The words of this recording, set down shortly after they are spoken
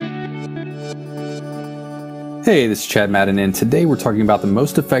Hey, this is Chad Madden, and today we're talking about the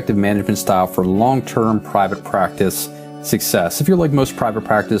most effective management style for long-term private practice success. If you're like most private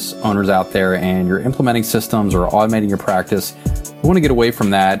practice owners out there and you're implementing systems or automating your practice, we want to get away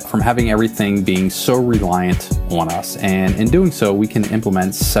from that, from having everything being so reliant on us. And in doing so, we can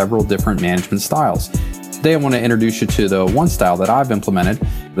implement several different management styles. Today, I want to introduce you to the one style that I've implemented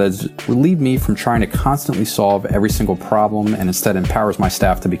that's relieved me from trying to constantly solve every single problem and instead empowers my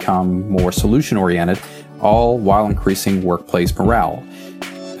staff to become more solution-oriented, all while increasing workplace morale.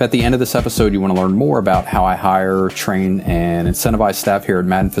 If at the end of this episode you want to learn more about how I hire, train, and incentivize staff here at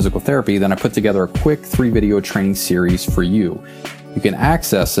Madden Physical Therapy, then I put together a quick 3-video training series for you. You can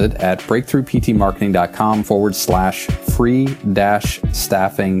access it at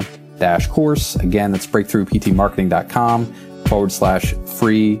breakthroughptmarketing.com/free-staffing-course. Again, that's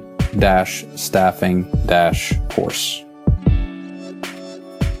breakthroughptmarketing.com/free-staffing-course.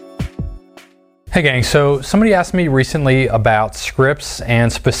 Hey gang, so somebody asked me recently about scripts and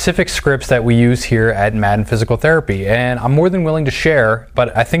specific scripts that we use here at Madden Physical Therapy, and I'm more than willing to share,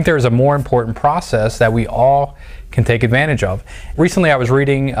 but I think there's a more important process that we all can take advantage of. Recently I was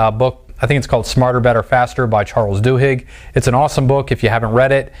reading a book, I think it's called Smarter, Better, Faster by Charles Duhigg. It's an awesome book if you haven't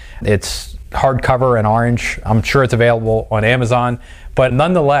read it. It's hardcover and orange. I'm sure it's available on Amazon. But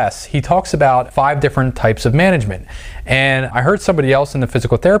nonetheless, he talks about 5 different types of management. And I heard somebody else in the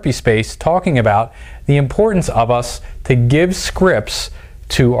physical therapy space talking about the importance of us to give scripts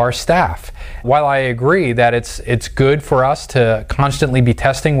to our staff. While I agree that it's good for us to constantly be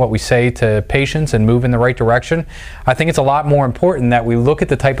testing what we say to patients and move in the right direction, I think it's a lot more important that we look at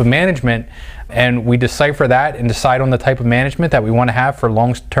the type of management and we decipher that and decide on the type of management that we want to have for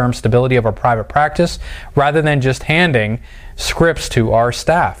long-term stability of our private practice, rather than just handing scripts to our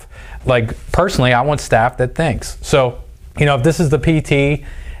staff. Like personally, I want staff that thinks. So, if this is the PT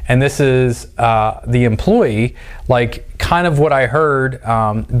and this is the employee, like kind of what I heard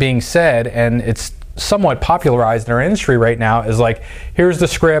being said, and it's somewhat popularized in our industry right now, is like, here's the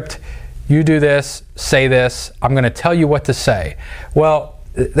script, you do this, say this, I'm going to tell you what to say. Well,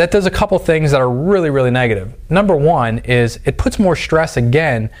 that does a couple things that are really, really negative. Number one is it puts more stress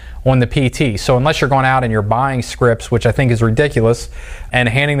again on the PT. So unless you're going out and you're buying scripts, which I think is ridiculous, and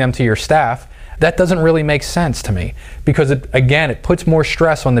handing them to your staff, that doesn't really make sense to me, because it puts more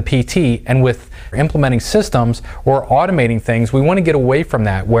stress on the PT. And with implementing systems or automating things, we want to get away from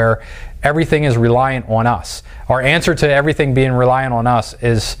that, where everything is reliant on us. Our answer to everything being reliant on us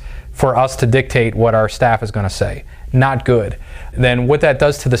is for us to dictate what our staff is going to say. Not good. Then what that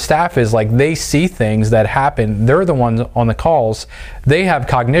does to the staff is, like, they see things that happen, they're the ones on the calls, they have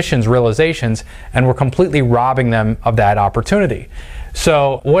cognitions, realizations, and we're completely robbing them of that opportunity.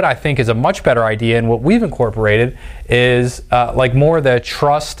 So what I think is a much better idea, and what we've incorporated, is like more the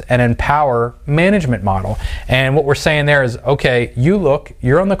trust and empower management model. And what we're saying there is, okay,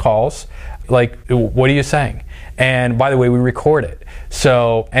 you're on the calls, like, what are you saying? And by the way, we record it.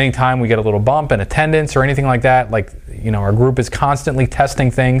 So anytime we get a little bump in attendance or anything like that, like, our group is constantly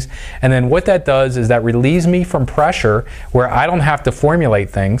testing things. And then what that does is that relieves me from pressure, where I don't have to formulate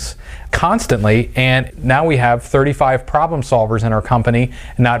things constantly. And now we have 35 problem solvers in our company,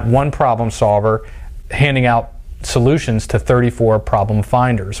 not one problem solver handing out solutions to 34 problem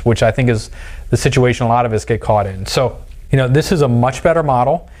finders, which I think is the situation a lot of us get caught in. So, this is a much better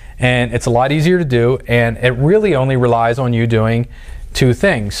model, and it's a lot easier to do, and it really only relies on you doing 2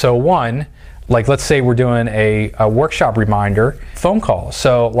 things. So one, like, let's say we're doing a workshop reminder phone call.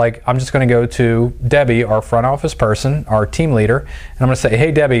 So like, I'm just going to go to Debbie, our front office person, our team leader, and I'm going to say,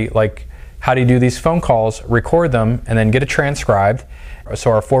 hey Debbie, like, how do you do these phone calls? Record them and then get it transcribed.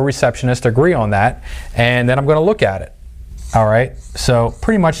 So our 4 receptionists agree on that, and then I'm going to look at it. All right, so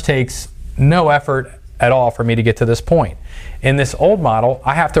pretty much takes no effort at all for me to get to this point. In this old model,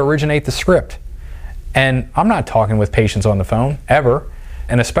 I have to originate the script, and I'm not talking with patients on the phone ever,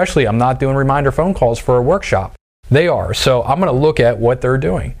 and especially I'm not doing reminder phone calls for a workshop. They are. So I'm going to look at what they're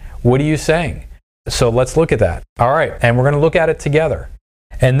doing. What are you saying? So let's look at that. All right, and we're going to look at it together,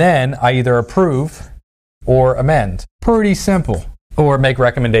 and then I either approve or amend. Pretty simple. Or make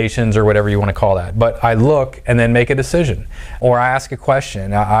recommendations, or whatever you want to call that. But I look and then make a decision, or I ask a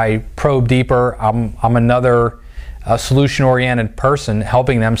question. I probe deeper. I'm another solution-oriented person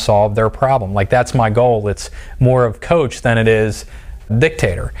helping them solve their problem. Like, that's my goal. It's more of coach than it is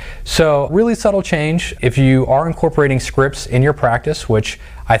dictator. So really subtle change. If you are incorporating scripts in your practice, which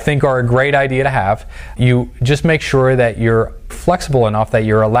I think are a great idea to have, you just make sure that you're flexible enough that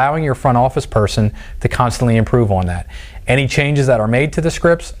you're allowing your front office person to constantly improve on that. Any changes that are made to the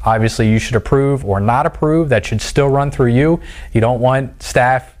scripts, obviously you should approve or not approve. That should still run through you. You don't want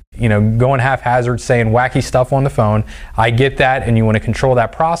staff going haphazard, saying wacky stuff on the phone. I get that, and you want to control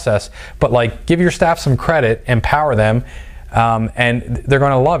that process, but like, give your staff some credit, empower them, and they're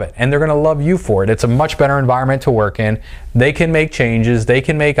going to love it, and they're going to love you for it. It's a much better environment to work in. They can make changes, they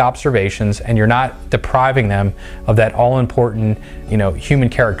can make observations, and you're not depriving them of that all-important, human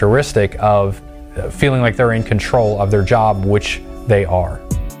characteristic of feeling like they're in control of their job, which they are.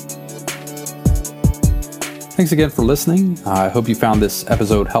 Thanks again for listening. I hope you found this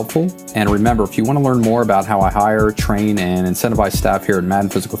episode helpful. And remember, if you want to learn more about how I hire, train, and incentivize staff here at Madden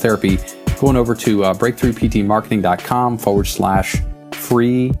Physical Therapy, go on over to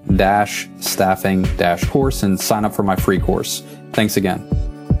breakthroughptmarketing.com/free-staffing-course and sign up for my free course. Thanks again.